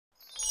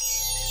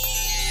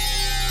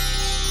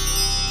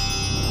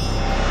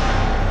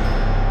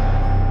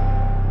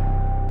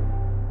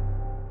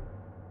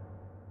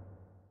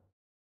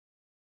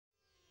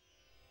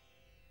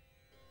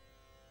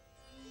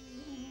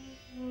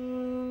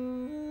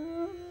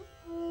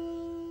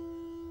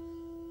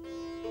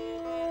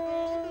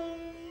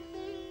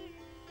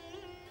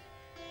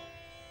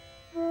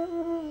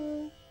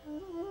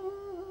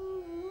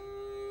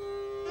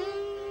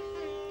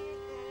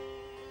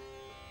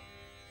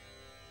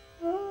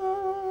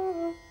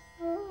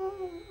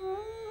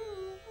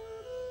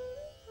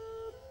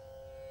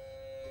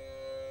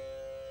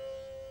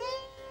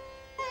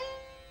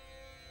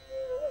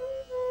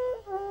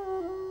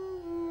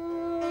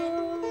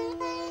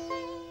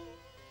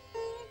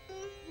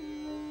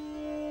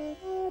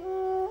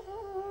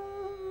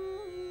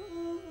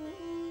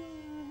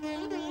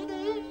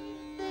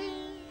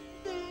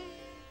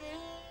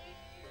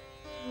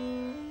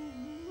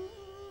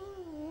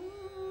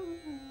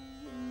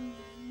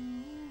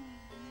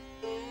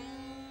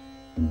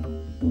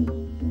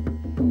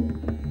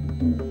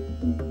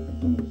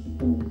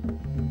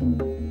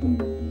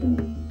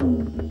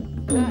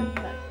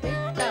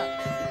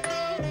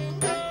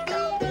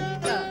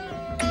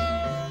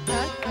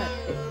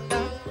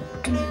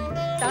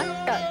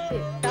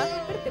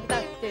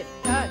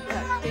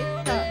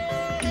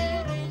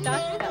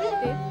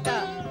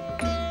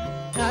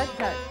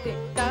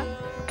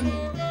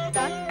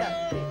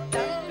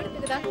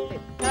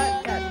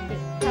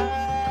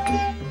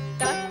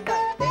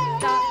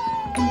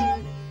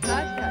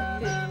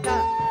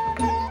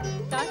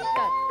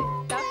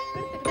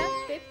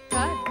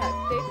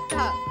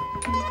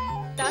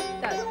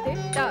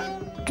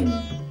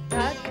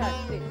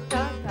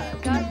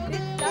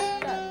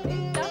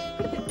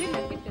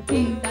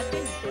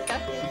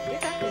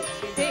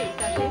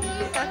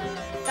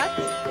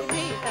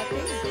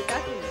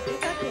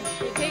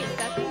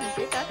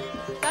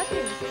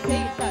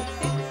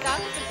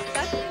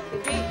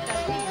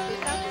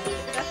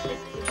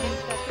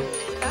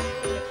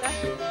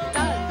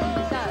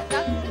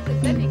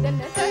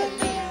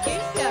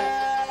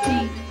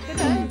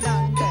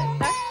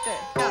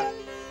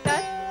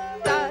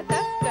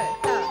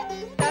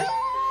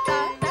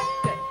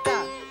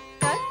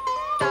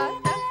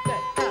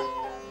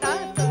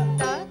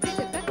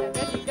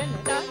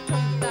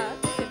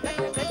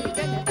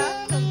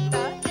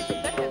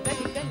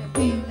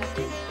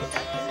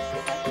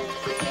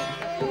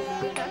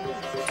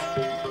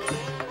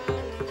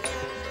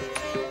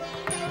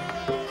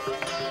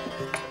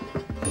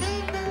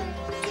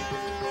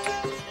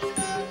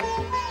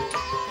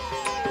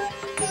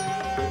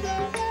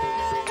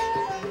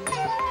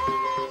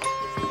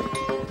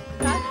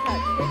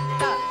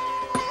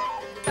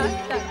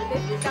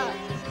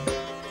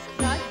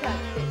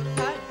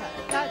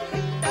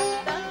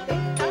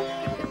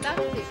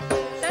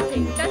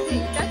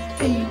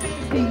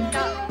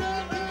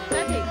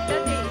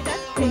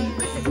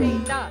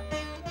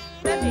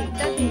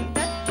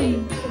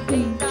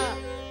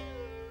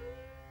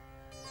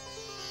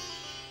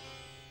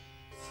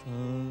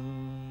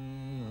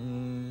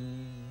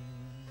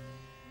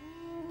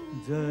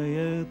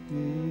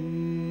जयति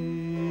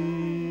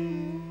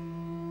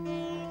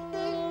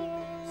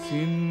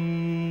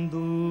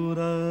सिंदूर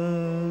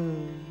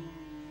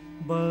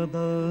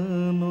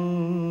बदनो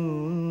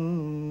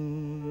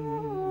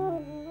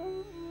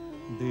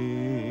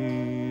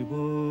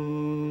देवो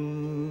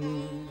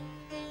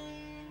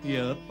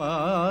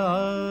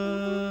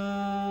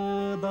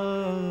यत्पाद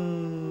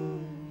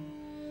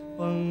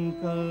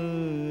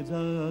पंकज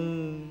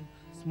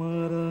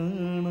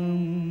स्मरणम्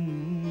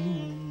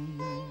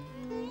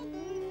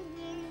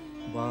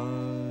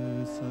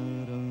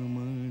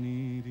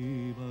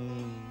वासरमणिरिव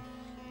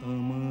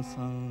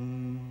तमसा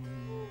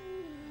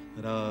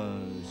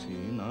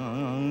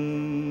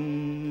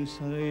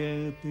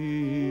राशिनाशयति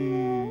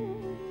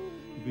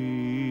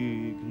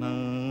विघ्नानां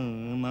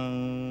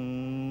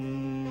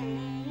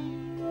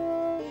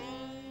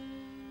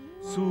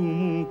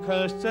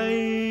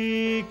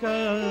सुमुखश्चैक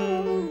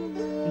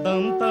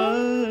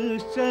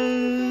दन्तश्च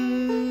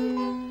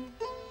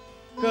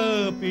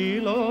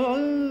कपिलो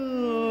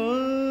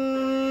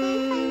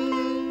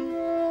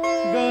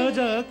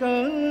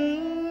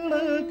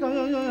गजकर्णक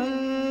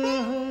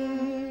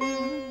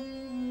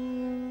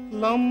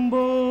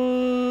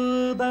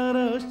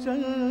लम्बोदरश्च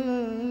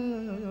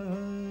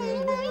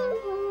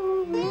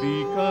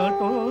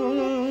विकटो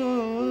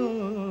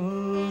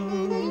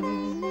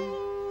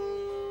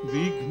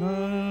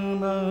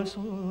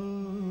विघ्ननाशो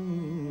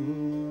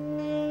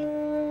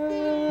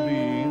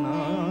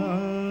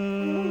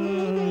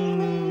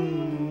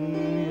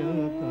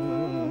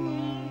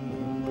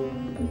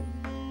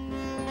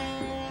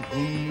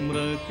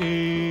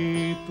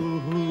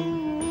धूम्रकेतुः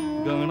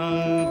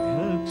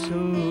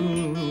गणाध्यक्षो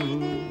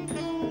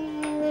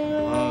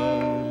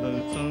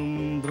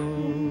भालचन्द्रो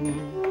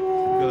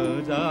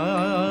गजाननः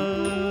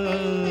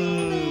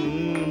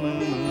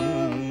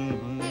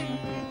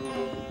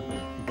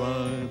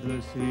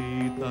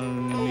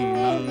द्वादशीतानि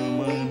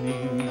नामानि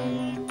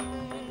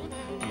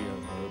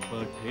यः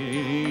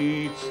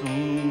पठेत्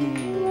शृणुयादपि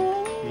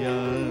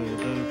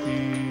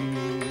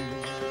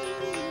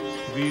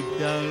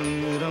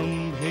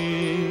विद्यारम्भे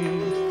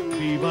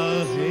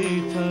विवाहे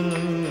च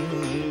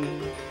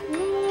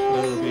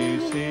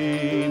प्रवेशे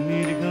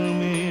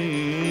निर्गमे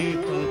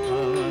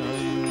तथा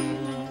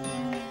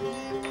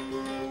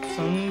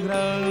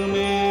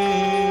संग्रामे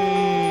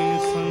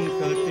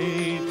संकटे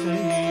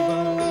चैव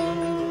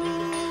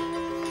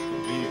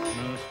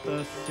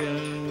विघ्नस्तस्य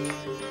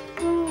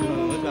न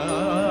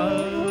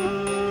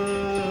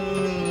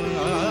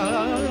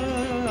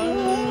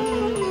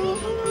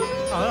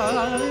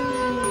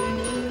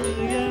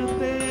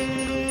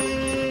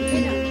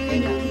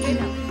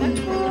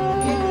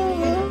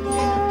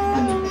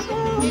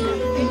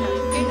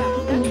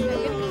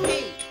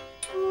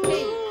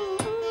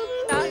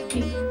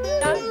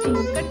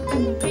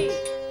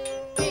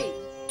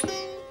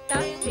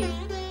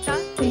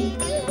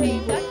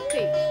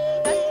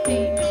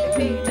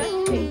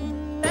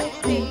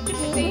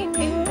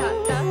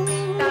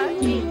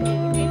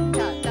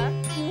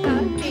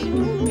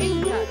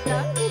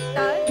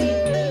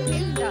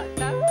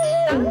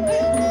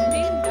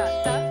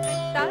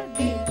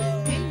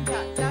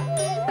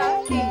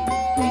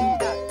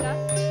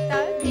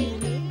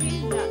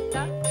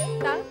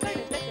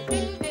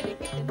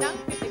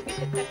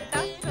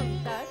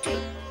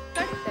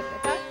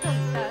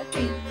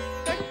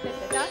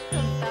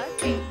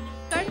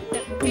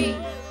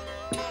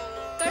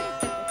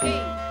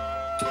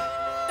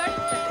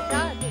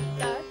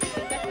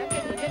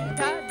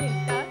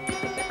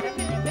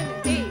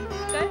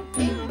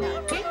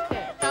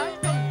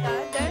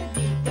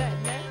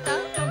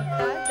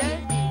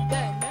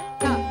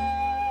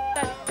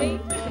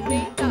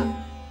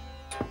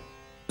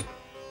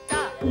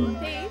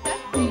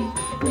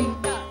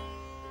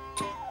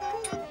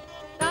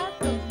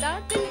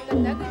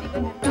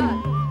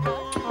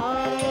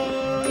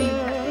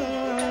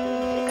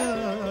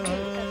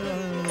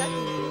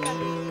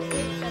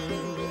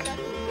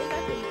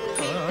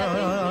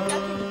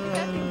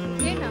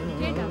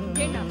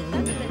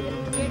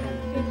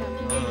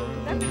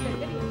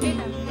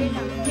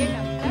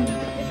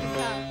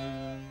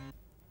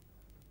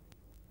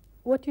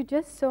What you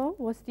just saw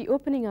was the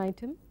opening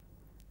item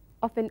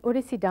of an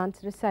Odissi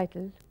dance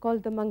recital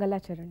called the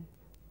Manglacharan.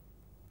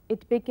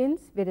 It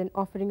begins with an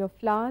offering of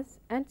flowers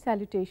and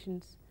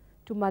salutations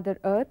to Mother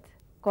Earth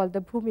called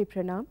the Bhumi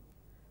Pranam,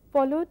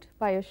 followed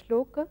by a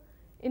shloka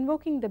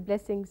invoking the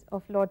blessings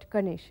of Lord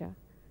Ganesha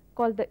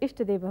called the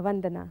Ishtadeva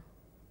Vandana.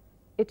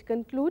 It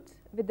concludes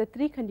with the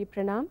Trikhandi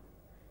Pranam,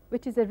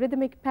 which is a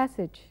rhythmic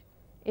passage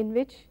in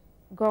which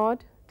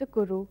God, the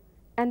Guru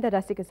and the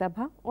Rasika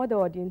Sabha or the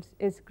audience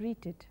is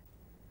greeted.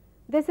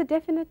 There is a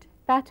definite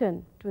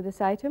pattern to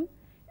this item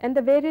and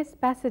the various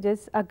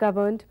passages are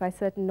governed by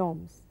certain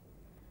norms.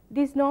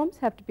 These norms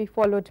have to be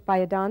followed by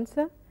a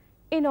dancer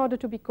in order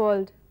to be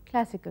called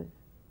classical.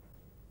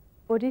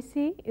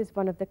 Odissi is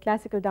one of the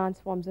classical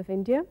dance forms of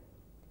India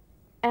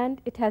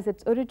and it has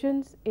its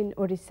origins in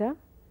Odisha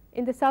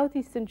in the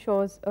southeastern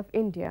shores of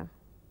India.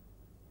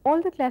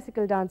 All the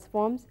classical dance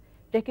forms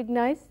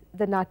recognize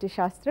the Natya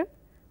Shastra,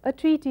 a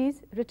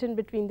treatise written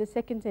between the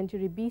 2nd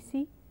century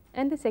BC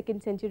and the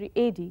 2nd century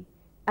AD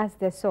as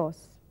their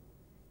source.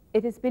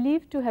 It is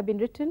believed to have been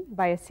written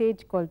by a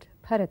sage called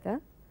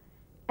Bharata,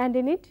 and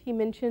in it he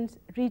mentions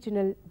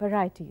regional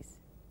varieties.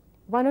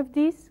 One of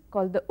these,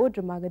 called the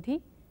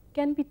Odra-nritya,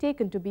 can be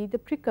taken to be the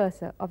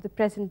precursor of the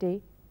present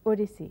day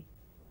Odissi.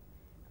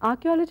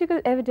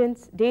 Archaeological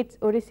evidence dates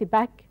Odissi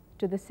back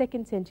to the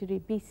 2nd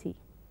century BC.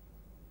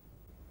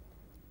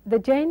 The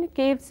Jain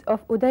caves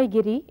of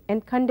Udaygiri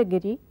and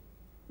Khandagiri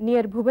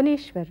near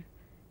Bhubaneswar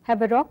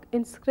have a rock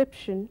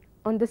inscription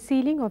on the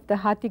ceiling of the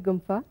Hathi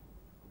Gumfa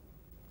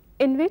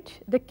in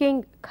which the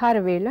king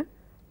Kharavela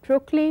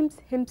proclaims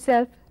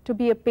himself to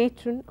be a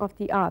patron of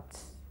the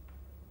arts.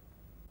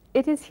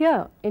 It is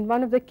here in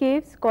one of the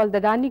caves called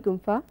the Rani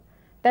Gumfa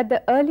that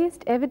the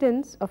earliest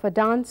evidence of a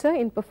dancer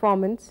in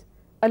performance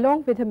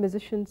along with her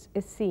musicians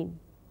is seen.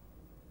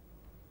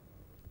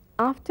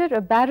 After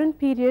a barren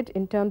period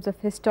in terms of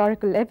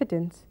historical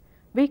evidence,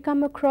 we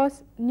come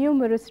across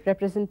numerous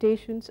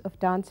representations of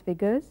dance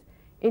figures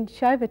in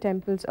Shaiva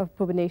temples of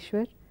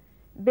Bhubaneswar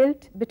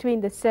built between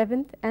the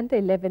 7th and the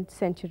 11th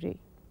century.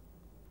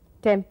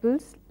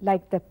 Temples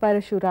like the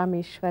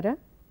Parashurameshwara,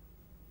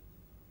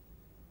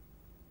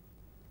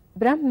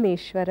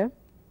 Brahmeshwara,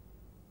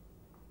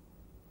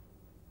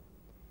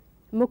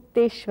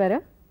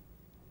 Mukteshwara,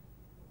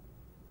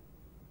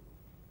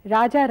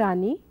 Raja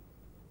Rani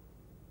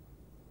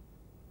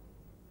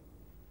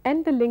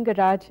and the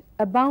Lingaraj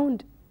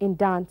abound in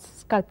dance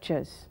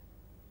sculptures.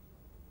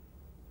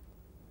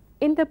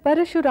 In the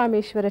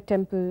Parashurameshwara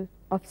temple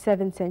of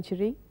 7th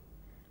century,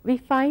 we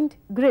find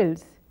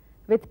grills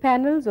with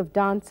panels of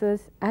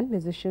dancers and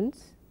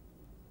musicians,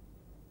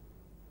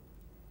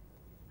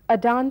 a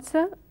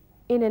dancer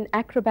in an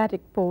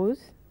acrobatic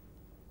pose,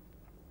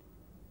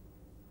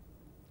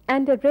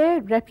 and a rare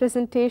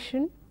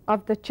representation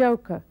of the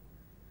chauka,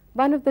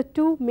 one of the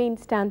two main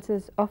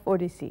stanzas of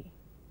Odissi.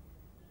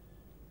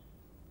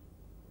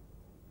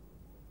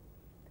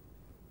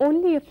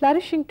 Only a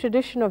flourishing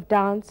tradition of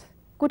dance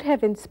could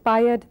have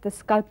inspired the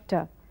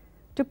sculptor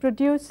to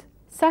produce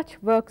such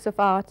works of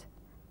art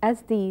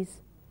as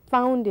these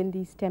found in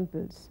these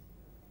temples.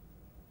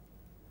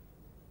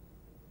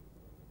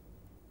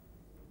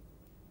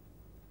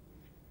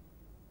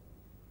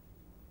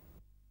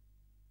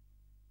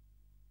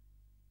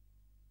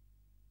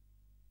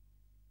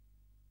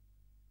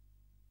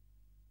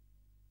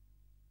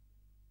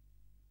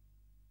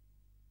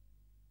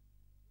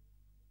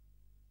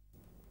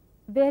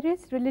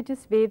 Various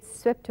religious waves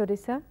swept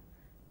Odisha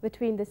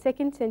between the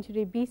 2nd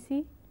century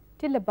BC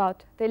till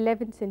about the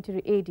 11th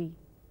century AD.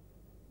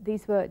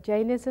 These were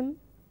Jainism,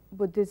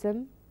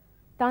 Buddhism,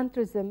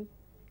 Tantrism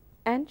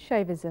and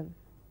Shaivism.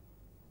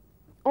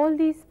 All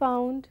these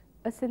found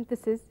a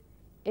synthesis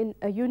in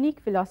a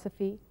unique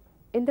philosophy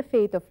in the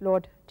faith of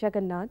Lord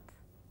Jagannath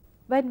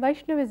when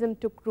Vaishnavism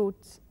took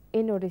roots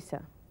in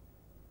Odisha.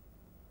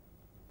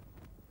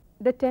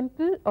 The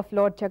temple of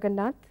Lord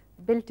Jagannath,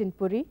 built in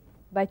Puri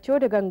by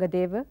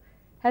Chodagangadeva,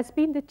 has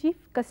been the chief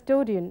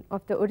custodian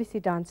of the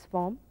Odissi dance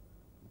form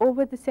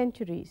over the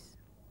centuries.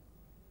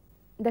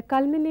 The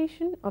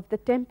culmination of the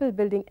temple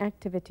building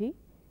activity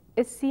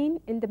is seen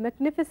in the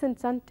magnificent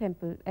Sun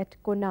Temple at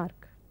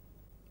Konark,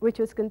 which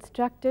was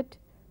constructed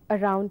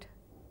around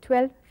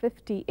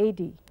 1250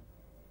 AD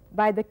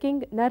by the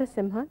king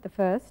Narasimha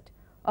I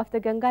of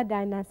the Ganga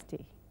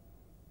dynasty.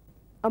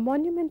 A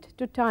monument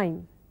to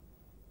time,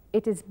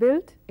 it is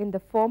built in the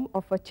form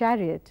of a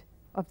chariot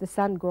of the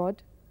sun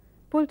god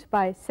pulled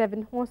by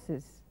 7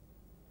 horses.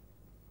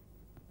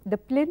 The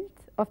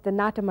plinth of the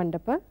Nata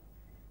Mandapa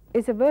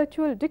is a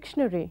virtual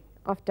dictionary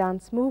of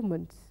dance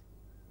movements,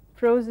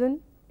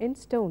 frozen in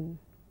stone.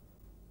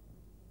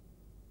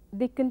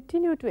 They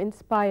continue to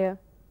inspire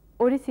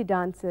Odissi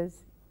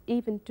dancers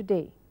even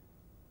today.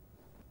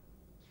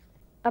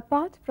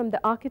 Apart from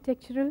the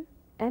architectural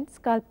and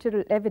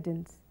sculptural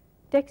evidence,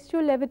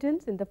 textual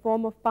evidence in the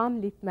form of palm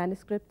leaf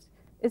manuscripts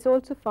is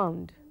also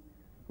found,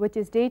 which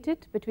is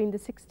dated between the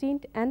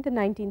 16th and the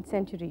 19th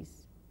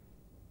centuries.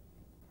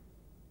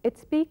 It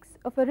speaks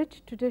of a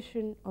rich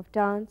tradition of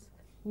dance,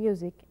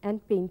 music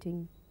and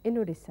painting in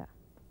Odisha.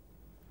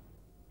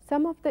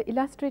 Some of the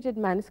illustrated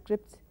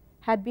manuscripts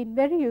had been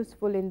very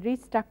useful in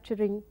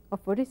restructuring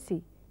of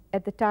Odissi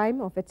at the time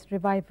of its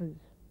revival.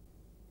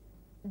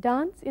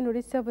 Dance in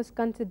Odisha was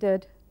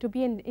considered to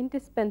be an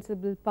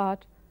indispensable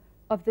part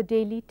of the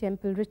daily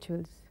temple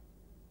rituals.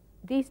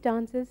 These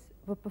dances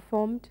were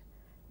performed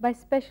by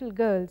special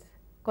girls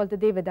called the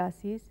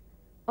Devadasis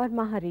or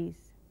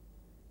Maharis.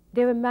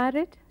 They were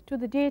married to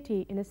the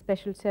deity in a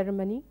special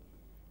ceremony,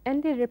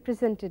 and they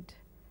represented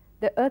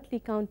the earthly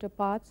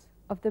counterparts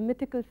of the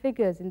mythical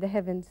figures in the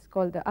heavens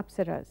called the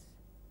Apsaras.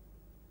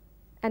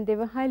 And they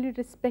were highly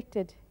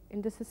respected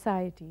in the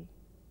society.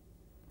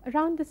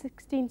 Around the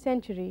 16th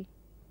century,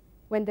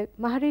 when the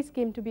Maharis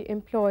came to be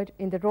employed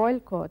in the royal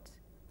courts,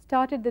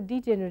 started the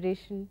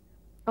degeneration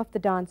of the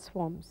dance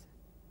forms.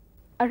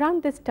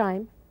 Around this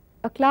time,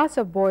 a class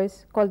of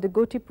boys called the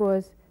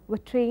Gotipurs were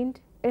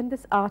trained in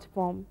this art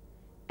form,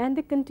 and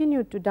they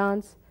continued to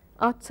dance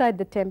outside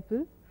the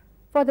temple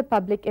for the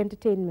public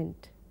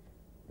entertainment.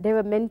 They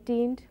were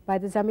maintained by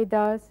the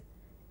zamidars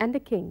and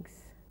the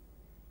kings.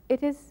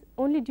 It is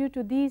only due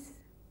to these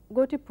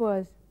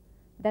Gotipurs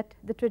that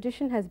the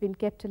tradition has been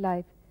kept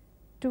alive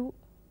to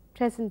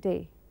present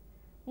day.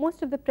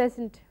 Most of the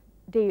present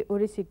day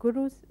Odissi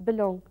gurus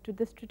belong to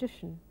this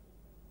tradition.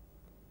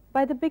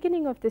 By the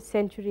beginning of this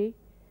century,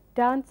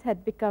 dance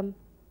had become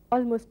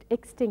almost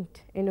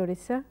extinct in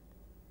Odisha.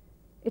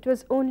 It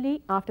was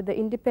only after the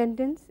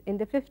independence in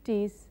the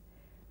 50s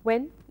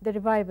when the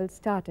revival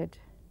started.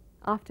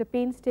 After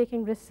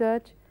painstaking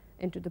research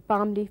into the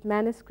palm leaf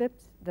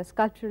manuscripts, the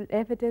sculptural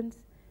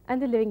evidence,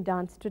 and the living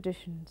dance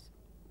traditions.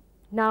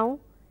 Now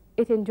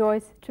it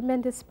enjoys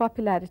tremendous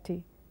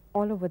popularity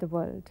all over the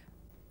world.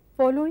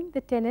 Following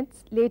the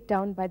tenets laid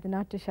down by the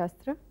Natya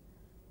Shastra,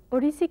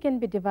 Odissi can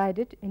be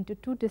divided into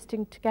two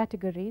distinct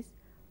categories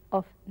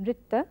of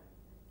Nritta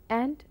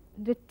and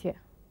Nritya.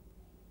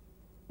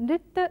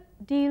 Nritta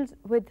deals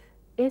with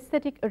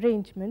aesthetic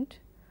arrangement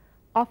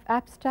of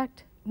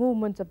abstract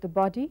movements of the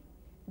body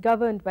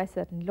governed by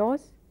certain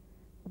laws,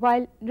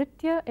 while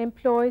Nritya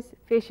employs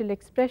facial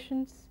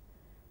expressions,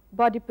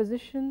 body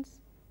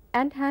positions,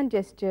 and hand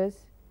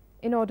gestures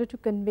in order to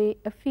convey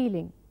a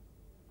feeling.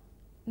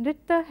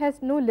 Nritta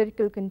has no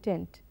lyrical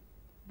content,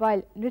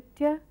 while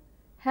Nritya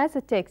has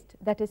a text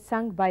that is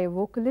sung by a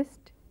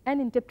vocalist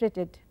and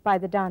interpreted by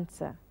the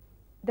dancer.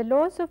 The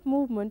laws of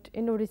movement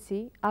in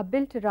Odissi are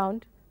built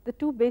around the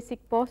two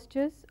basic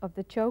postures of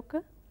the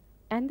chauka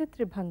and the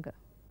tribhanga.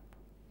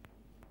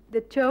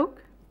 The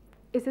choke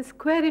is a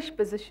squarish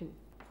position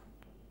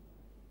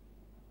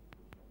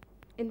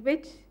in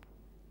which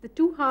the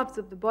two halves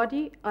of the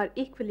body are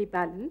equally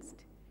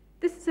balanced.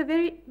 This is a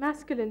very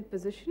masculine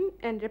position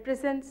and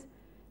represents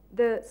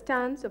the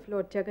stance of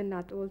Lord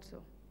Jagannath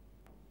also.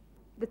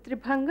 The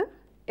tribhanga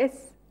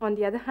is, on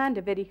the other hand,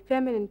 a very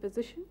feminine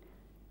position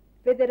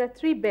where there are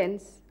three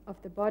bends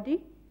of the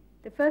body.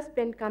 The first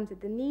bend comes at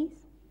the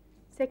knees,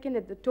 second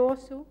at the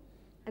torso,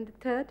 and the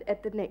third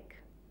at the neck.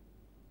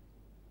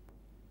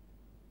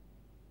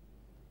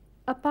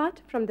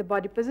 Apart from the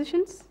body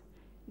positions,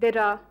 there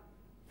are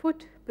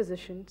foot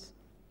positions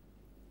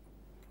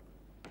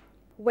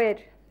where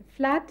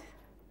flat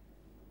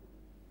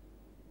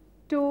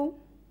toe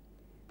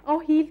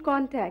or heel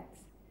contacts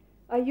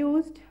are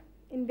used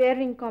in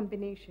varying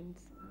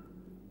combinations.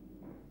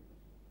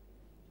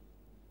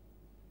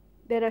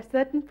 There are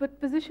certain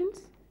foot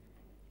positions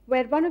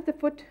where one of the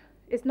foot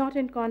is not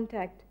in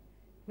contact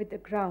with the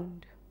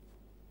ground.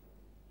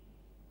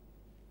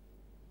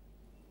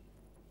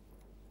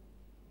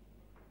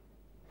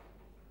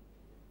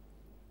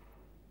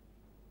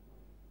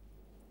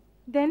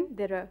 Then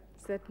there are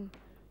certain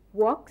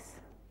walks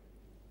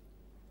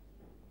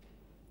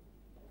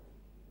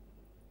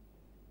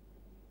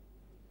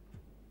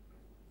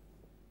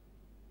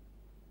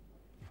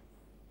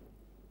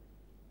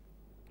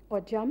or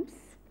jumps.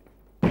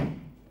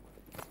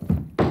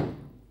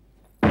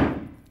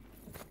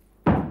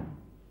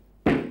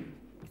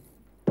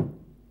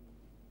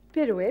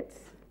 Pirouettes,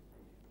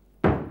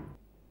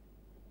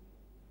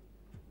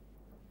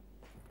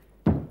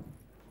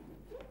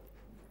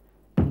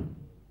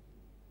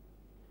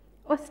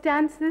 or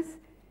stances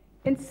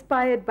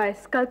inspired by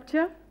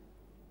sculpture,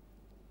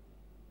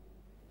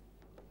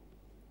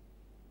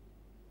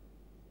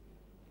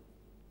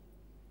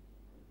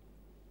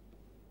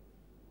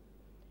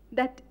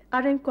 that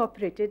are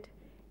incorporated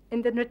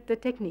in the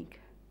Nritta technique.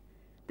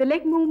 The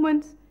leg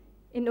movements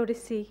in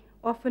Odissi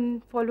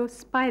often follow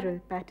spiral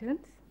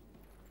patterns.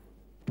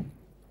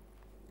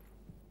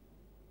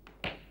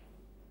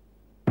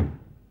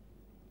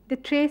 They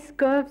trace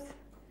curves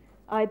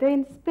either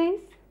in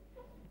space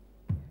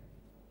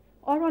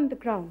or on the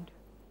ground.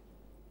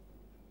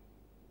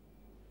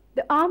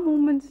 The arm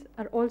movements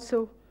are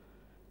also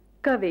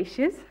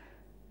curvaceous.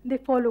 They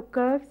follow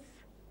curves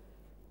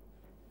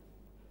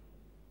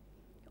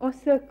or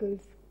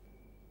circles.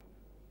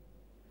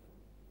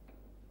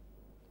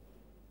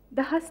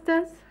 The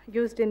hastas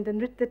used in the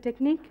Nritta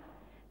technique,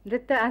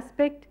 Nritta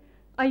aspect,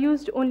 are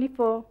used only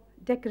for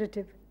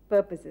decorative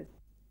purposes.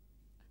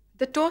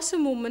 The torso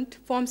movement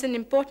forms an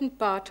important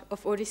part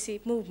of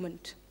Odissi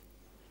movement.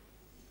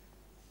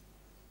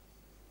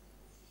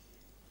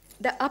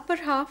 the upper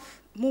half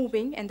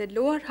moving and the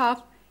lower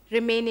half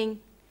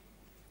remaining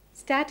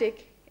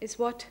static is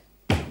what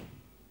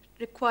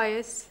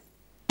requires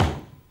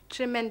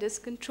tremendous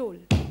control.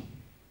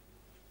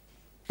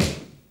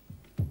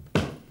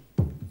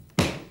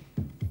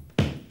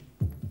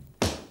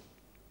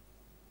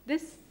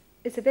 This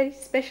is a very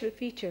special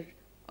feature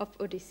of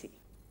Odissi.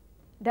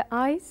 The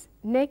eyes,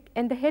 neck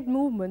and the head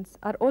movements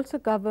are also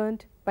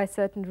governed by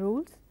certain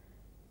rules,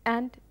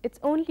 and it's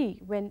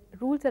only when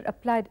rules are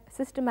applied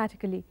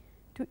systematically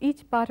to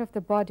each part of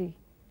the body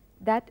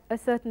that a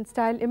certain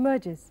style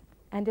emerges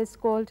and is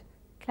called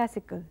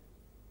classical.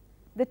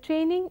 The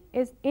training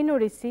is in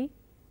Odissi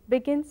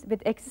begins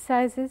with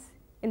exercises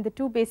in the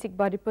two basic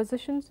body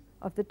positions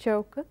of the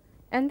Chauka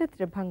and the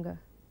Tribhanga.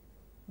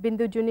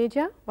 Bindu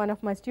Juneja, one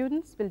of my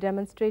students, will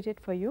demonstrate it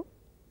for you.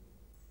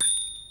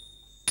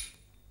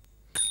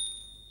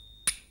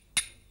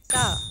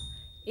 Ta,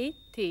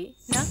 iti,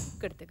 na,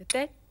 kurtaga,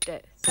 te,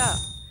 ta,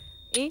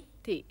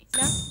 iti,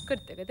 na,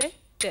 kurtaga,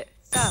 te,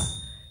 ta,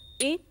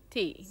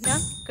 iti, na,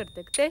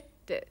 kurtaga, te,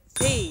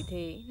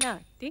 na,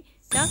 ti,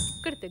 na,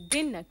 kurtaga,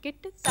 dinna,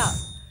 kit, ta,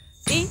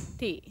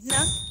 iti,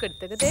 na,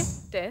 kurtaga,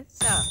 te,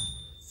 ta,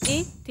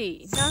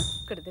 iti, na,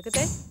 kurtaga,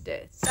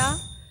 te, ta,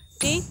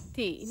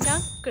 iti, na,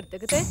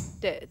 kurtaga, te,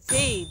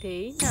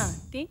 na,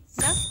 ti,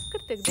 na,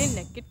 kurtaga,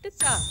 dinna, kit,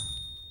 ta.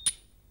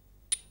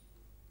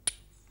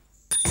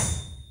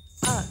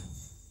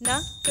 Na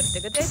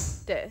kurtaga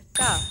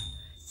ta,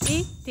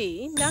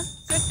 iti na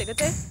kurtaga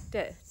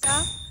ta,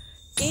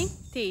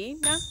 iti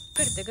na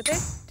kurtaga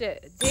de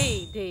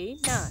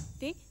na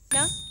ti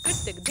na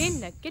kurtaga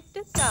dinna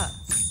kitta ta,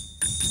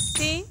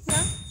 ti na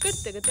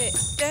kurtaga ta,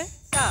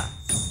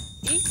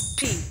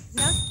 iti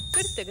na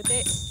kurtaga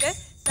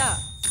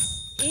ta,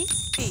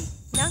 iti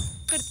na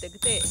kurtaga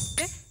de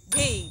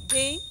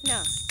na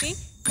ti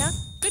na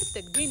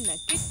kurtaga dinna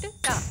kitta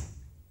ta.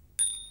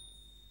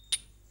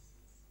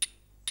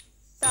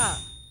 Ta,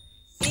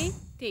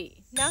 iti,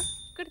 na,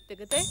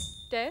 kurtaga,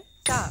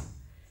 ta,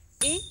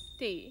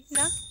 iti,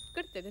 na,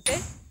 kurtaga,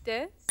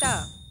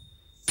 ta,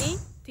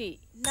 iti,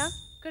 na,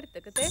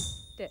 kurtaga, de,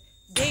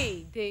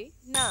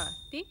 na,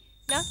 ti,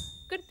 na,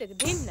 kurtaga,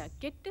 dinna,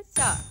 kitta,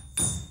 ta,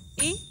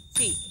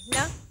 iti,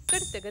 na,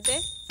 kurtaga,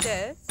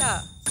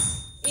 ta,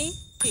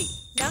 iti,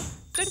 na,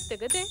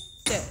 kurtaga,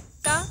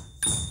 ta,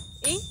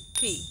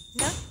 iti,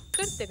 na,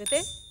 kurtaga,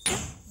 de,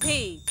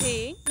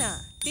 na,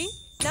 ti,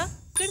 na,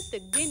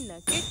 kurtaga, dinna,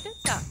 kitta,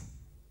 ta.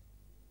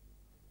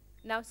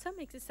 Now some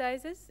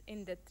exercises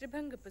in the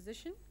Tribhanga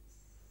position.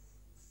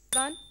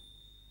 1.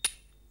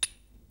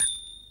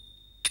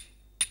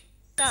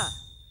 Ta,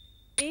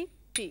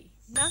 iti,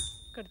 na,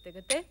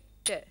 kurtaga, ta,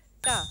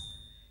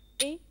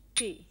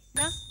 iti,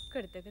 na,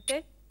 kurtaga,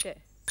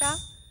 ta,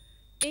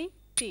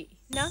 iti,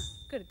 na,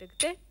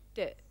 kurtaga,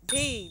 de,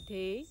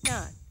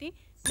 na, ti,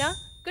 na,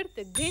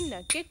 kurtaga,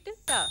 dinna, kitta,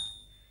 ta,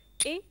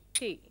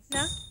 iti,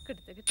 na,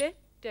 kurtaga,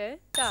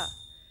 ta,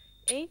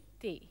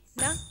 iti,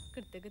 na,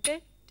 kurtaga,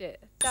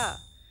 ta,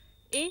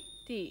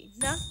 iti,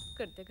 na,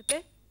 kurtaga,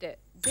 de,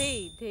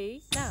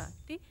 na,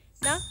 ti,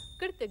 na,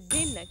 kurtaga,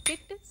 dinna,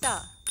 kitta,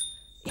 ta,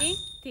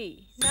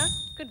 iti, na,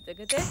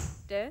 kurtaga, ta,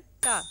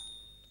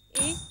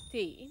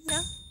 iti,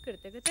 na,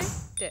 kurtaga,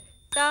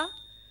 ta,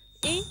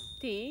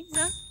 iti,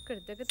 na,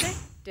 kurtaga,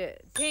 de,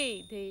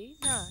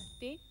 na,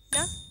 ti,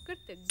 na,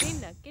 kurtaga,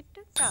 dinna,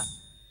 kitta, ta,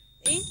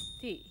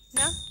 iti,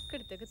 na,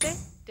 kurtaga,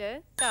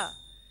 ta,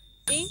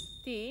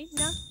 iti,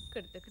 na,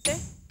 kurtaga,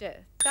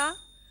 ta,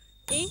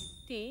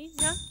 iti,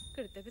 na,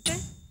 kurtaga,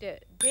 de,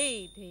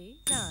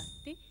 na,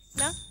 ti,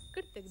 na,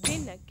 kurtaga,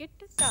 dinna,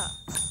 kitta, ta,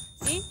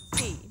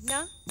 iti,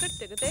 na,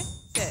 kurtaga,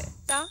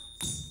 ta,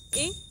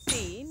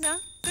 iti, na,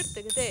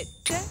 kurtaga,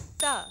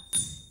 ta,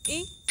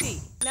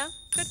 iti, na,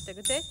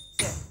 kurtaga, de,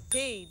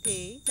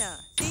 na,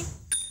 ti,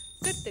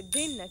 kurtaga,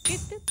 dinna,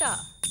 kitta, ta,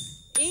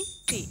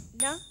 iti,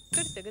 na,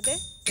 kurtaga,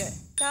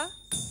 ta,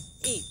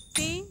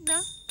 iti,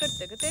 na,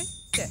 kurtaga,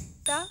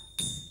 ta,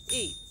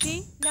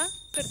 iti, na,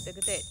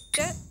 kurtaga, de,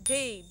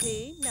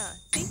 na,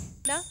 ti,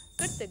 na,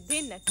 kurtaga,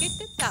 dinna,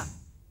 kitta, ta.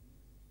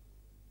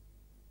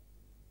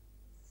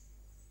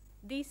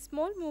 These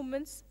small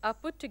movements are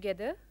put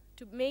together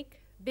to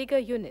make bigger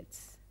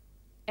units.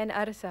 An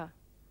arasa.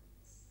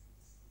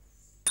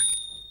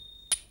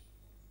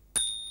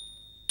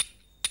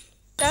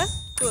 Ta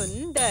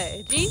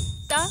kundari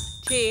ta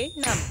che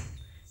nam,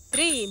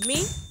 dri mi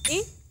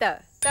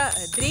itta, ta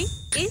dri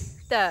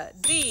itta,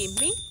 dri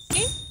mi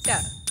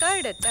itta,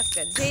 kada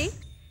taka de,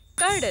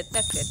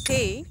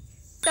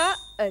 ta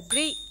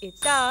adri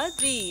ita,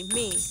 dri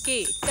mi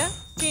kita,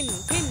 tin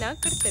tinna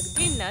kurtak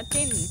dinna,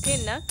 tin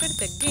tinna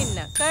kurtak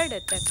dinna, kada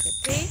taka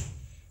de,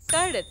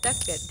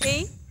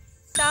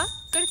 ta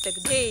kurtak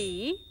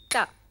de,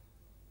 ta.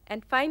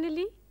 And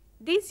finally,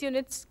 these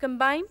units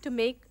combine to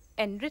make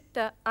an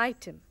Nritta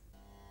item.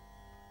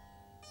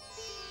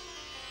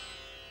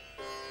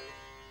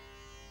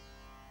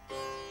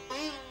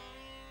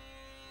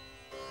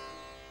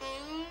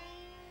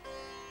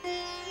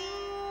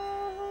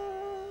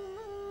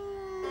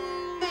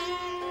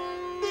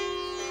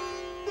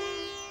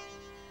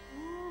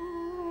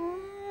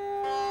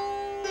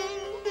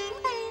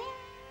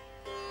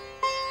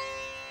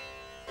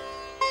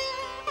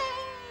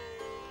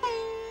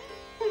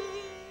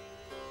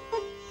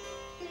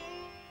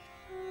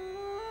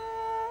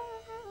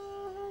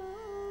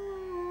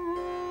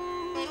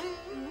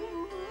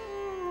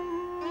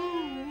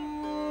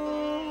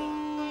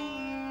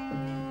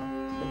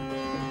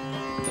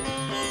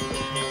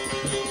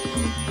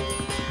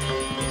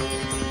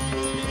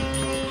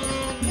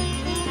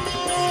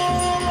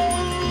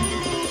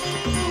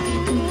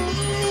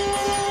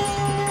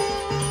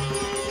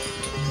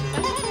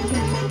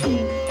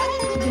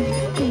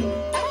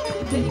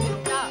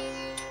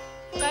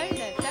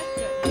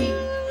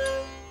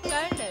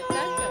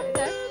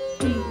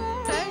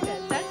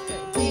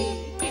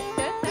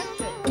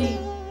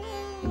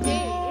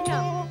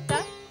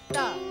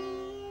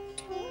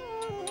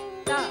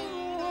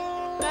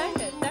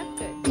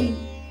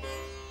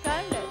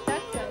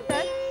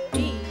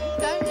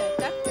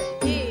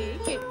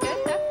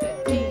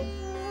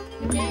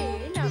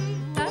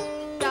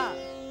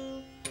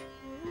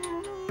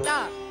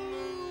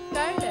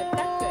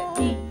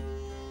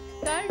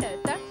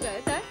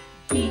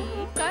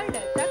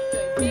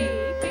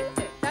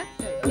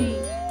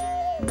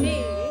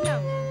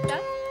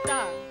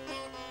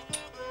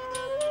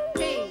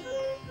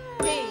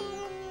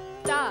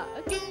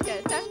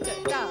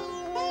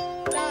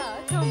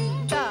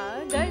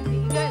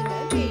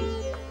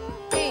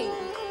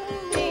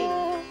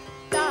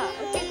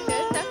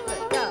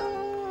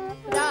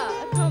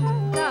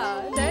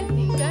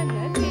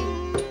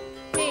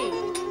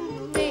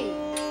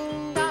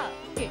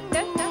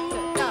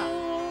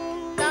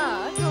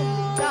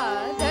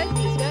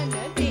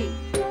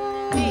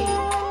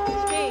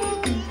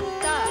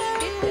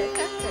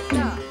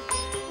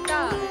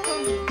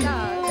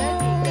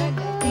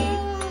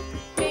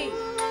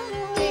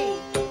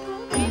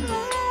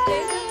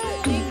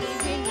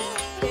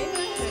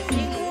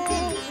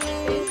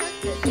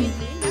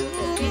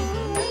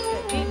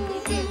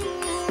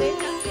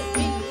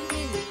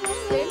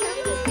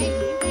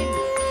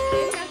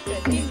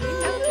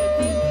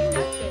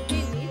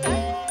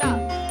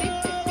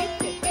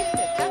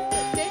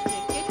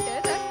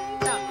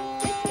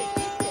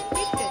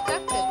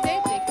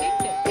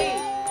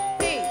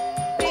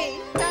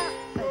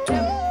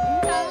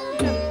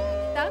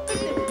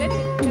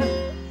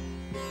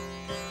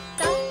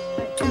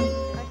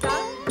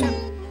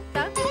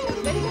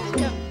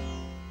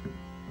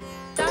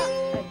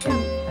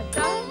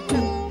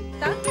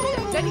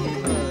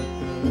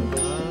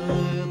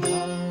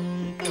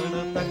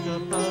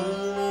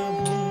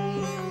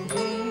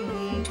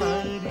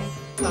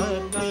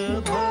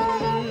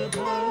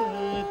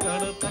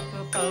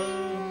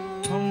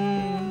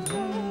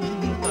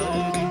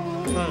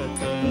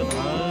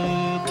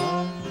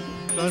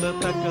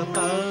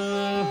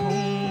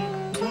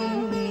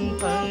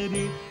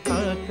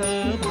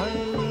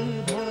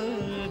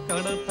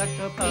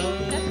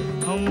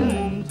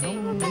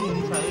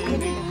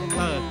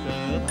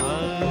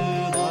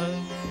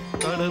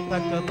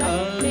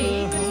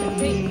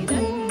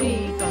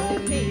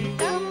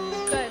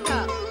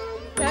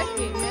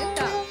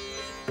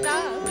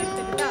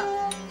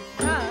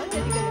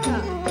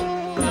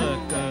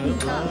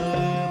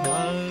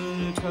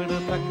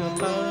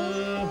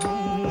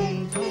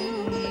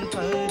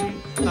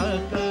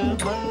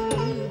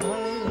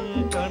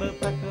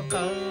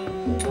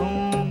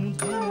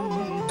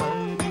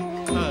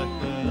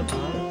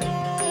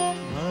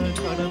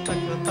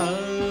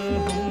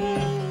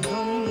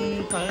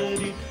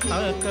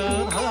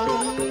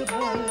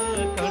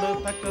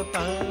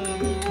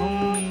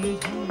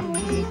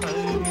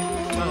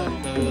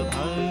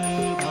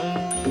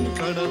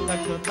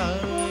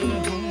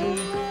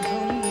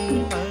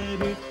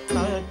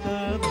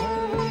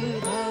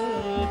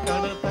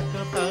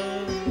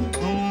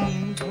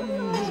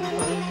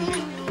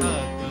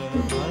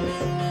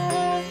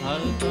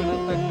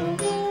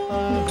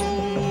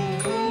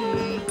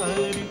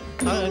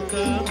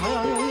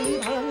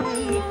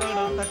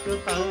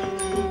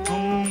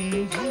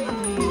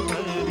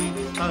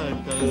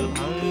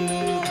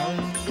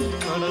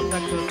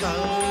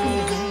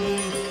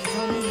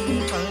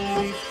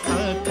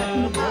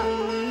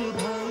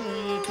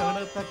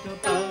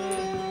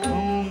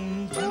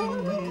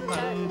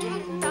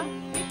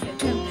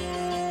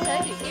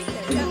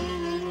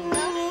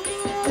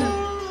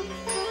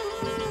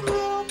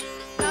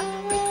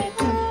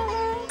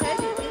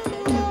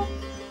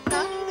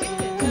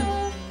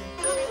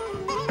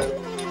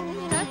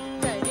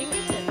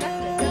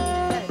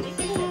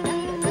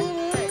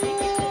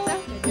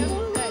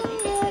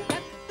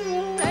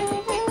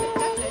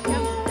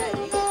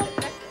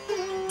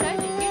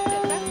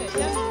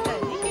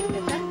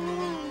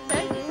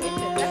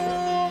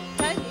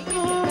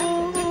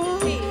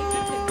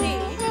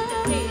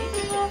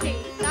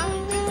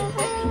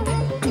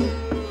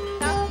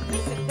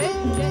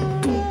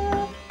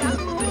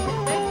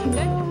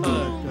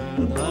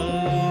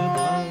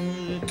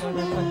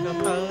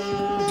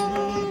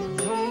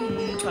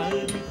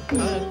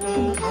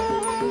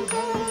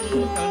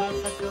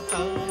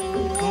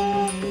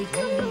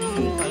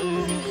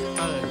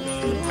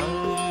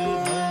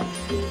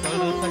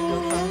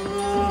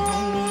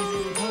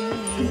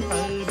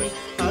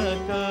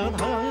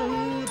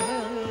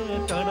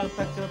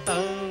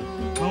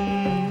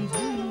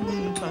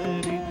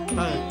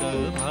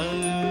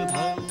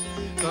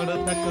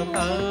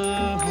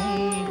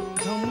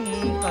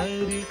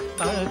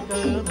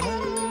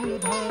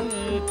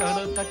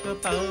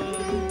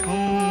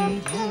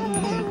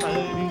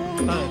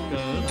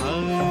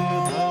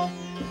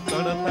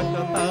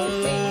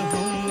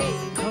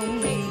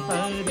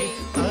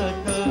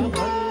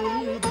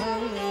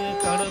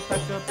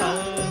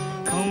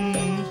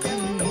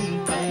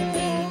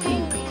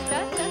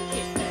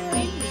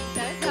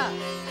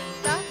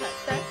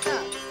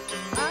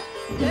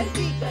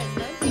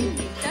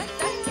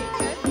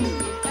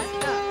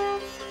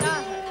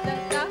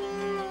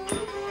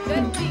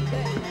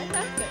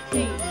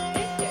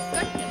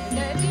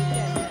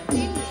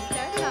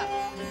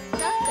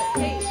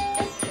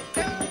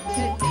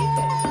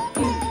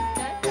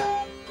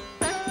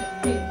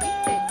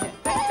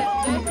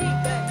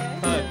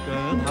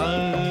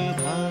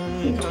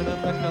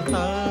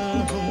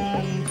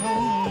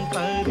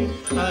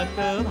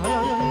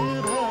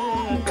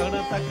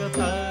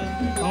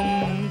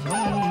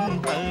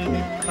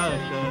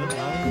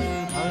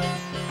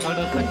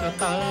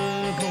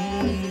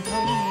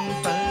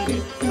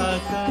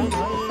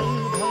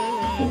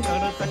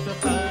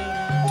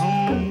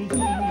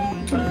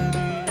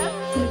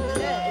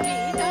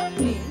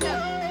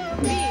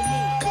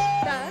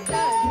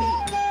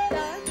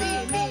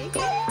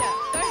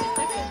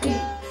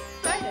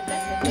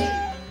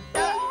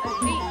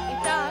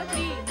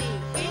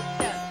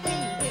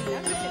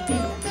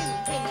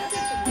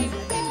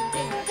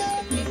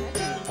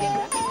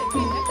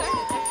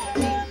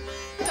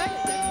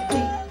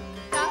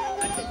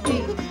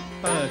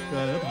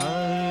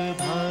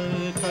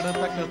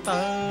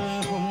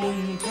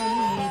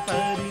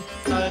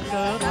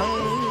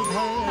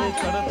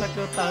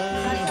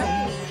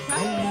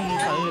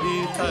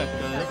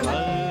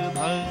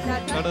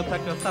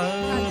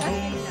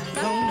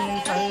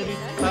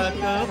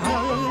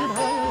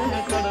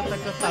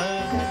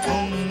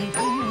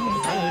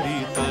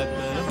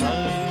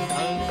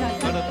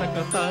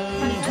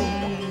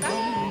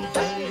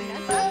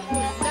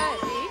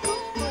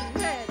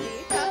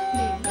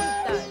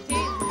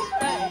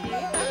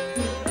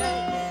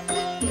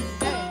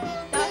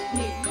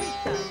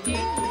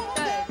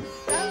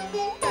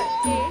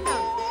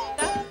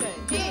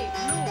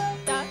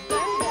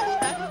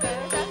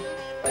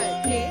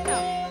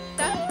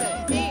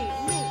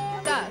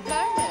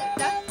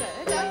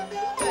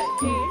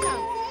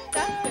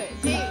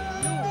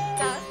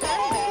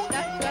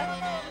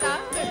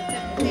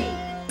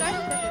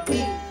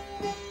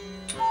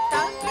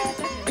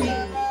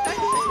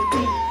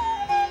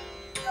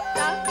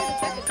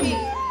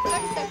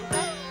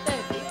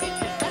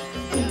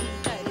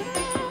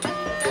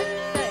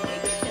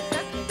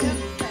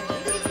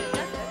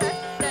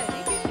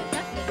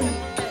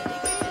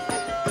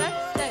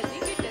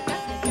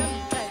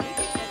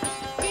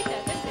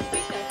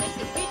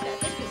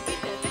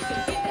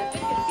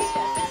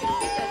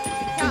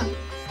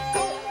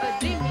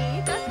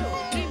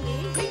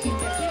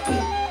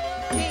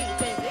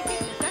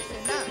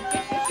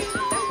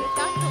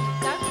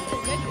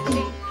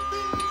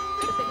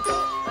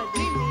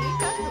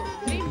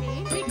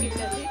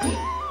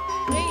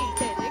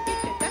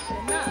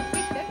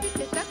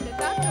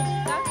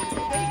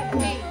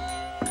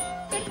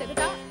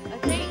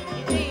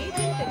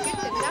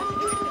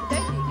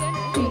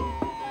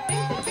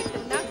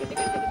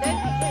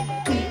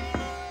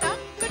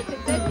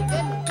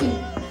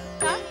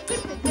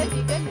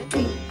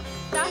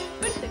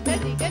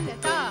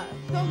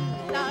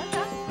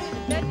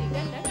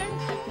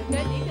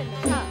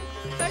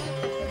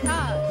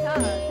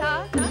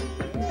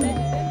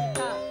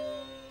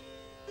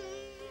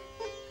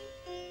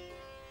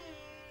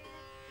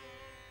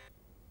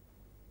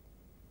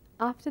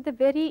 After the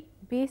very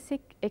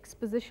basic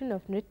exposition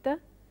of Nritta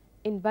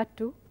in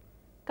Batu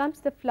comes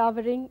the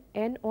flowering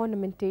and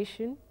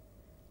ornamentation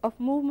of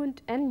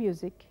movement and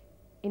music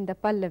in the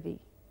Pallavi.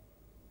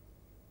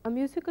 A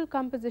musical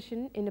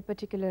composition in a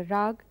particular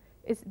rag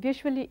is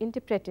visually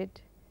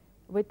interpreted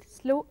with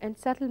slow and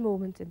subtle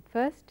movements in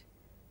first,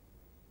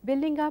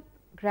 building up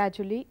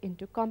gradually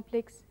into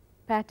complex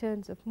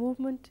patterns of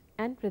movement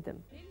and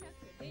rhythm.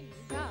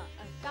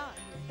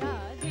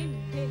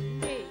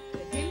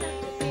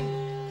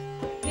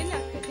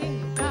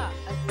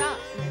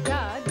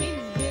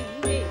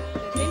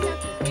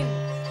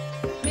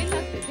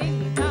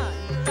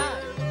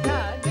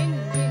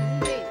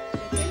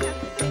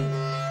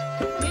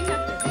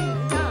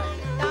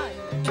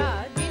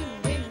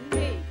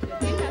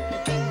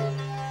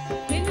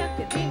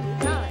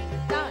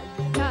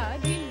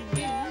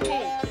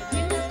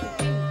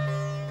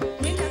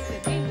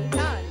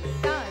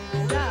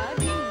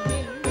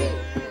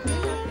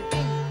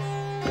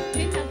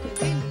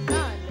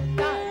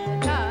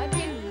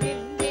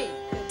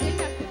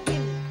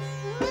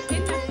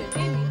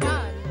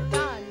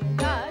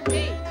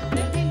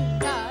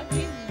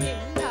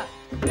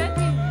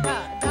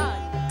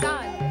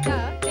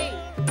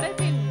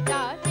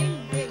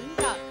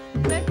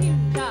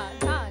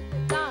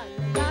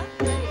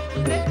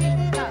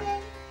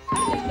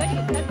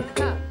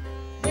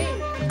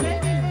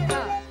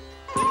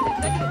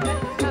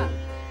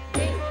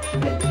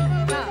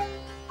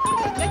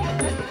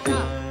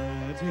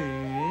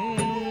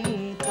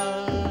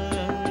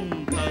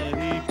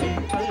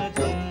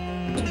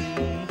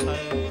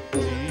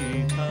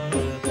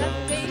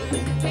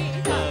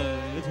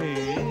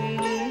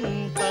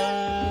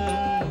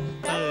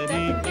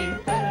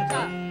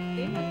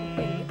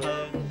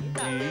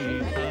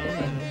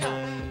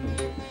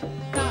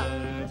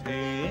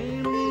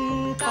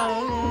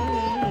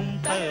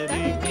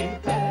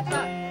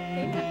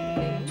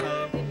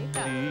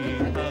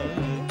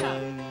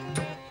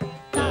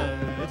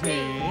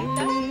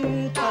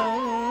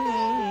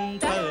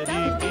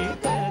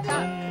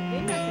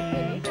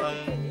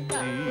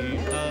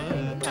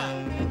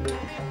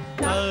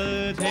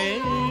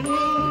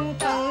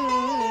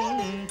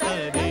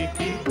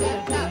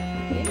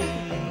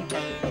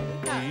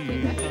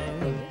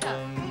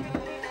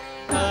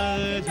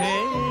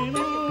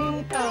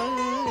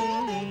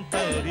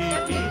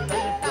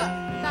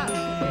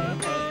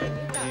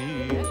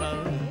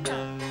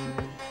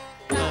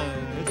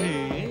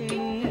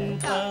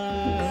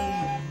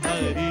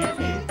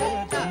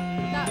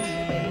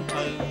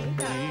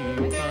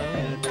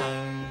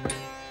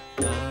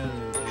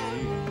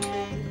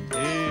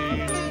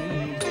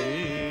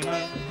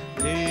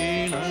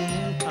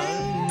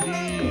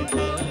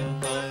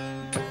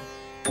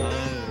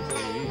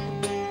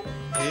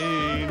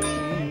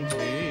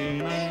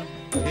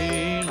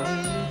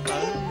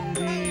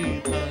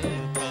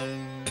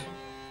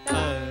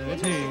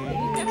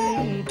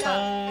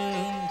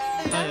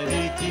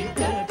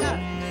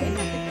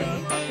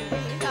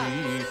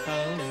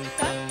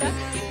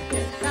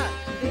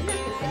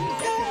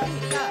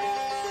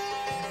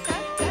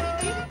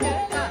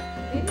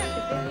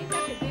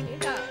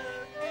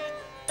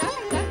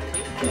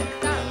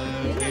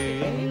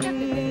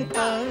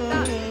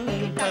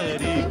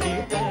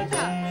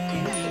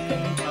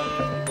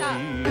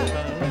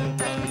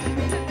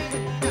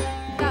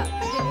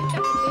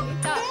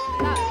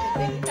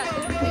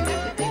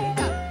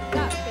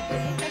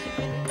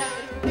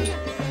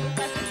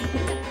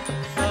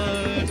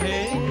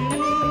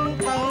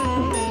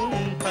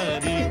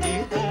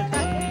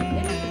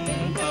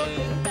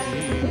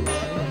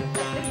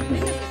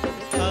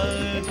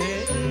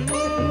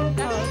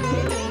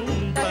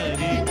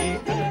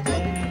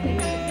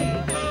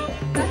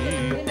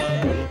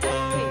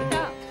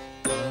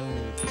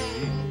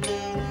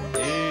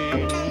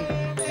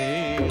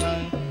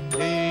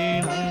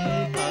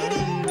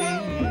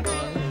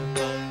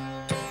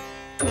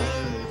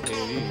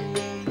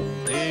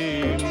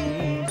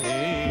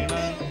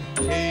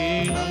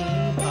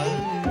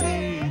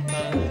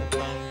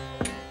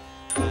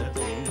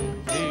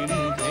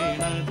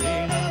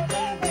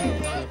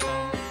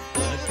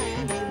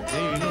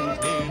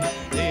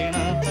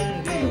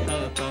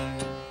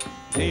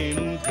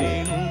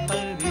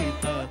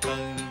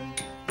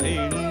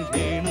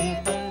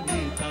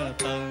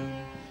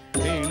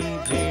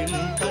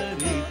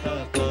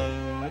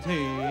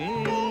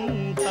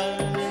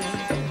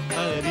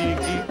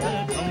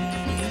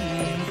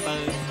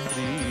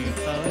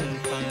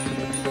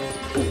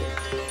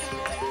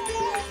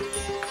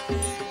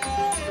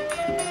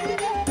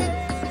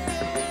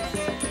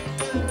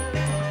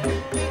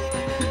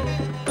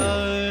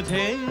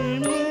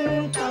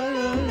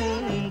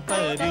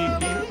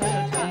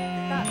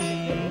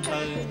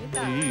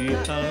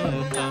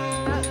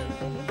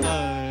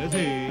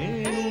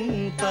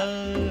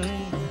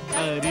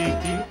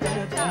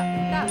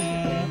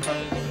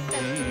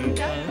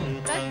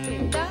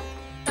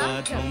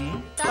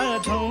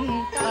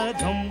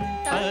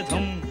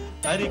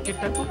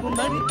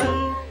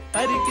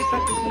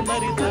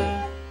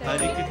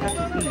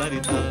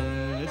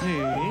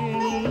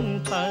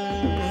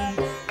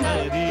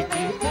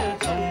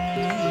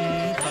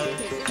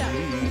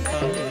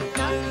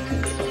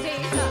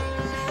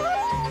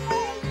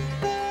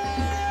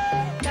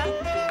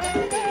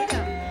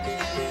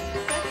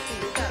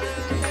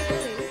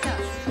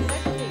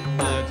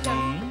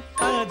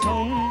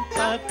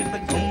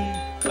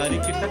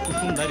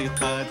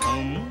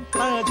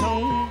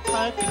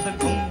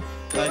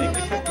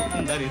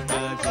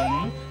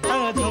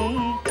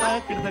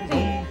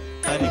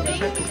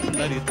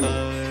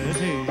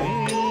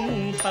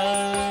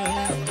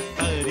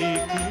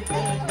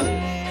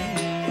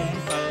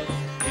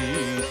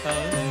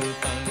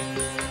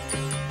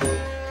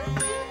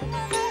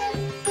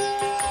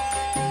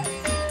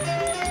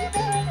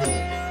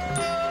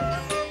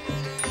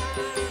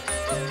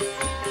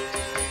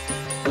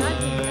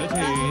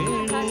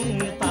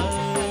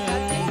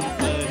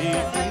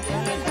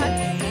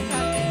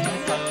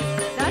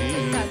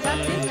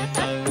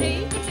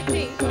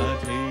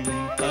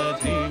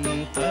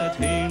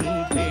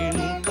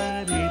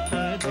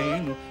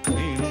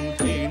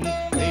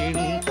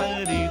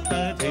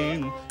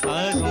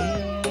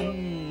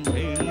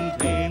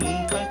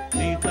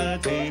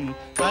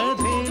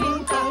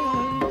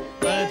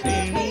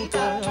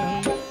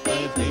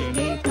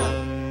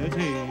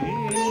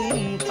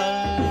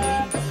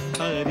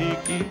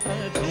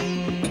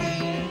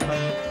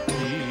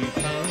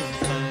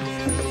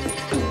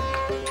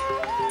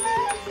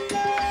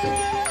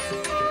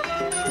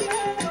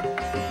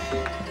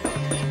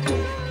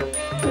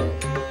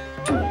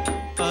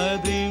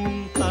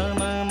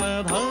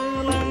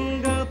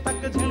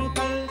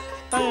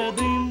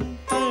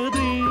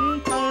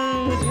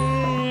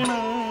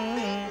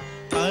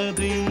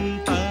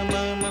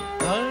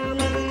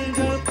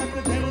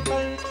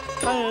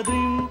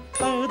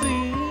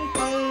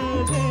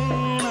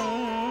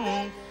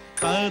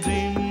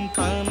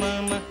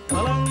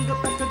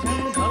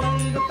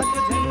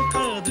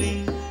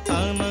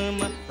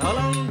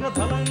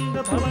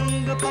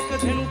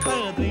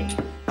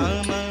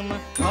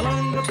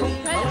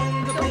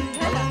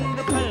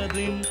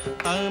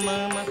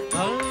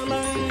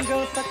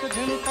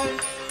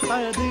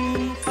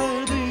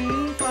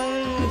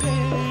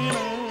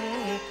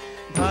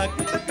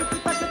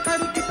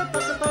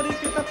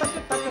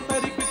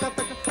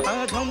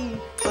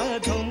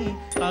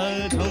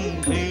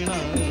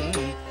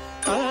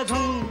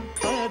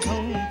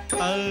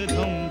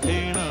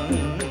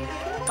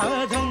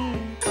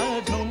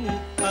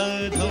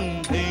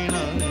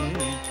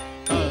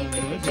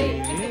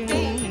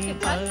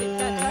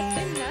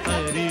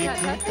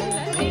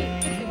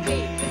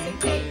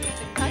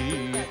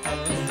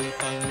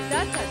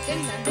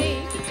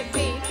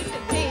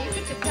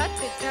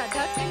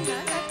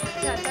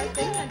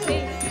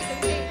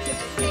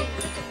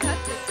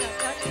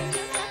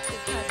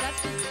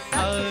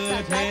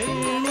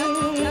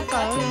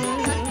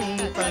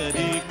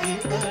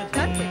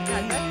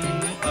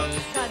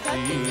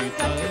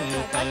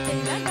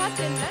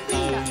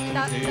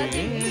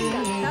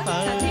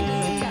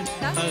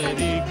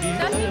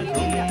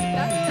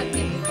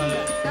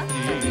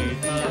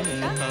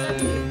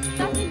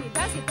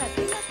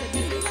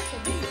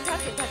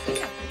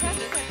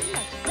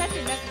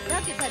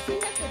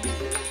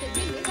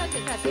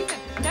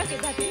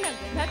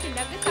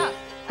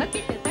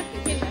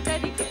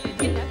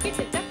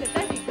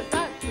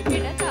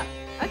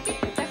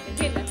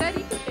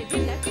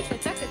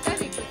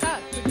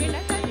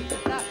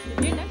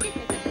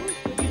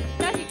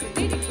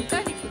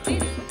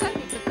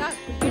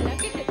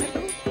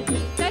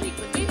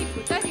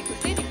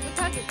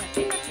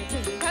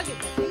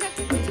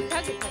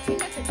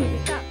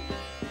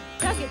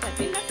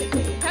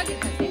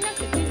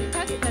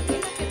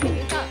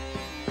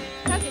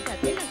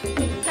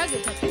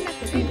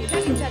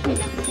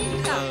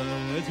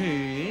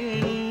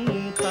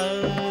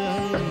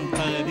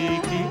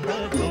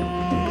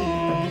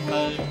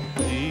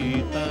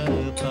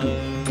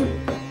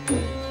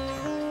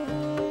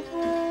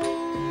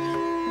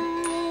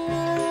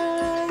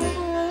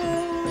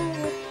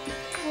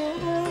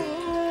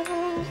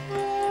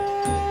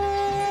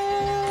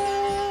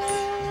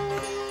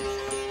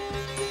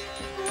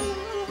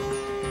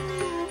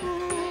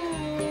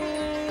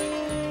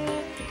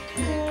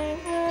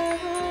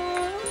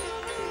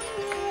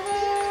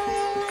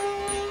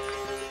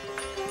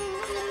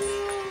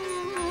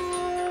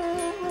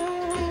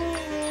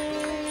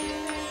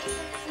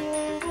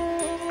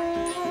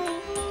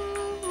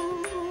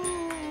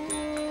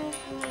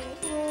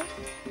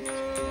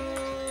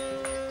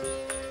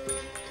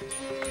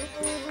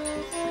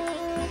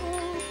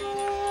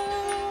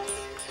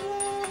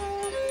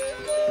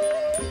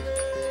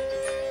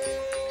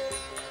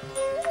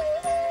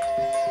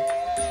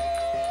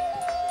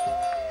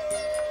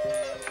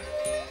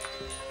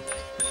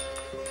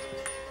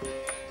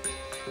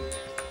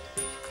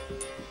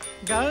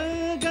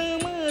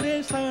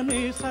 sa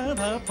ni sa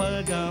dha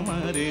pa ga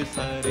ma re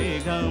sa re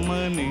ga ma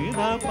ni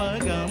dha pa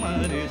ga ma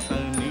re sa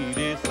ni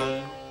re sa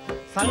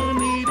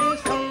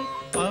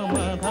pa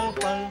ma dha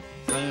pa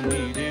sa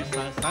ni re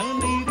sa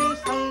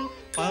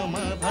pa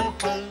ma dha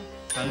pa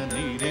sa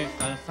ni re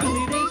sa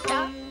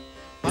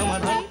pa ma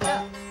dha pa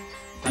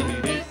sa ni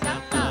re sa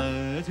pa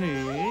je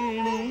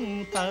nu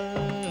ta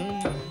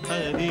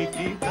hari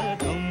ki ta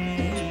thum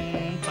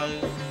ta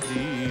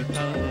di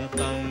ta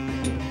ta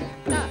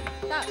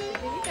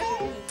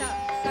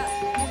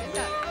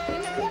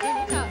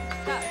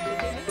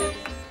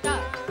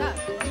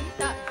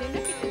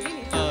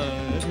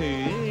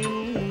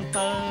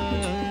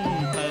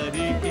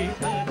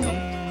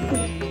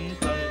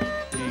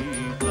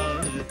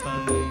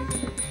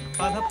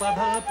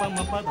Pada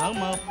pama pada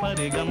ma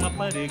pare ga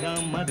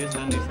ma re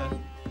sa ni sa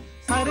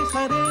sare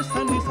sare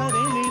sa ni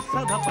ni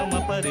sa dha pama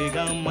pare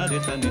ga ma re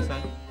sa ni sa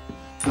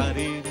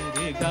sare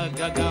re ga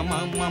ga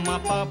ma ma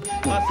pa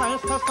pa sa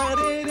sa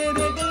re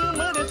ga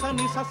ma re sa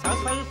ni sa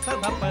sa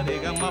dha pare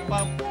ga ma pa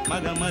ma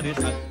ga ma re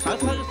sa sa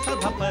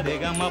dha pare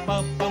ga ma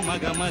pa ma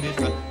ga ma re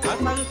sa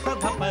sa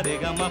dha pare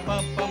ga ma pa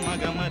ma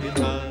ga ma re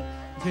sa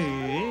je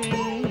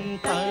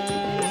ta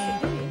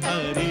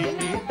hari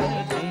ki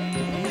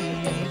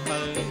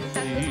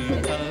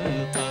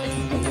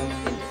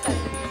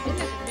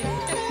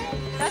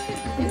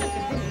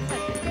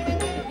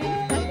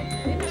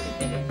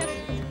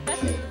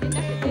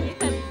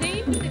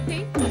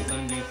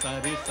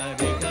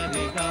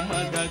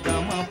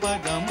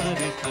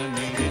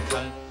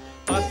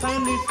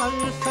ni sa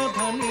sa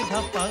dha ni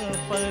dha pa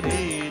pa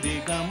re re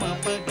ga ma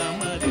pa ga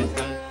ma re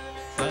sa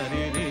sa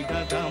re re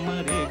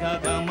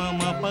ga ma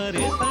ma pa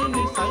re sa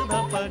ni sa dha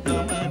pa ga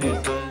ma re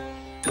sa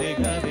re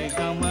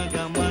ga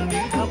ma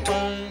ni dha pa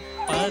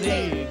pa re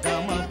ga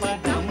ma pa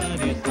ga ma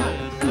re sa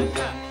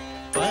sa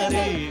pa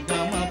re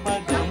ga ma pa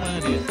ga ma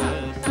re sa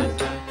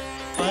sa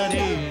pa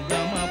re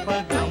ga ma pa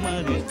ga ma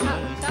re sa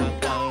sa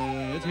pa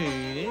je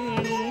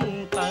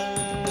ta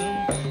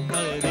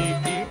hari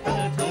ki ta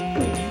thum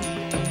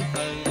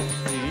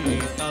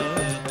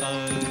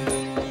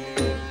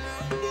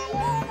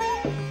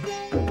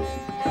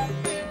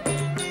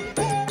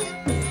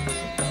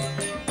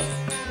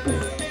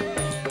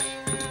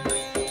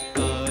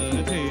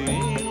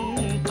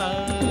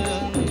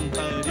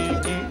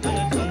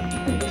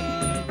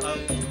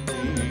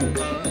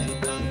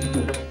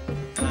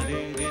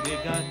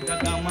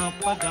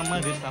ga ma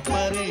re sa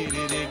pa re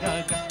re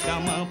ga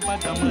ma pa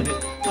ga ma re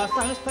pa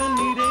sa sa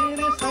ni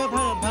re sa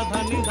dha dha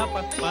ni dha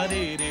pa pa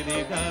re re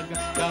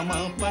ga ma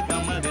pa ga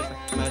ma re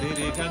sa re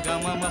ga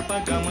ma pa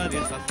ga ma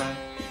re sa sa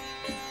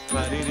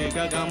pa re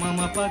ga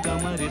ma pa ga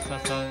ma re sa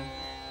sa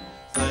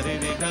re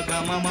ga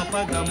ma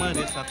pa ga ma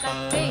re sa pa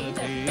re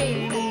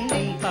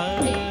ta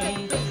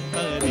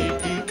hari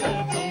ki ta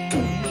thum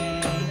ta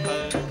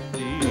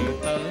di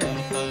ta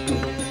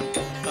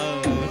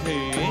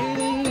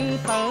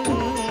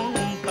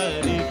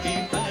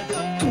ta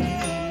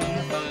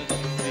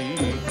re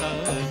ta hari ki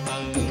ta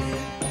thum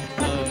ta di ta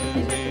ta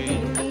re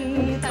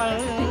ta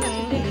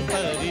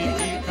hari ki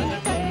ta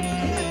thum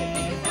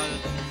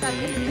ta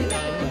di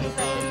ta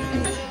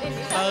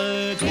ta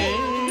je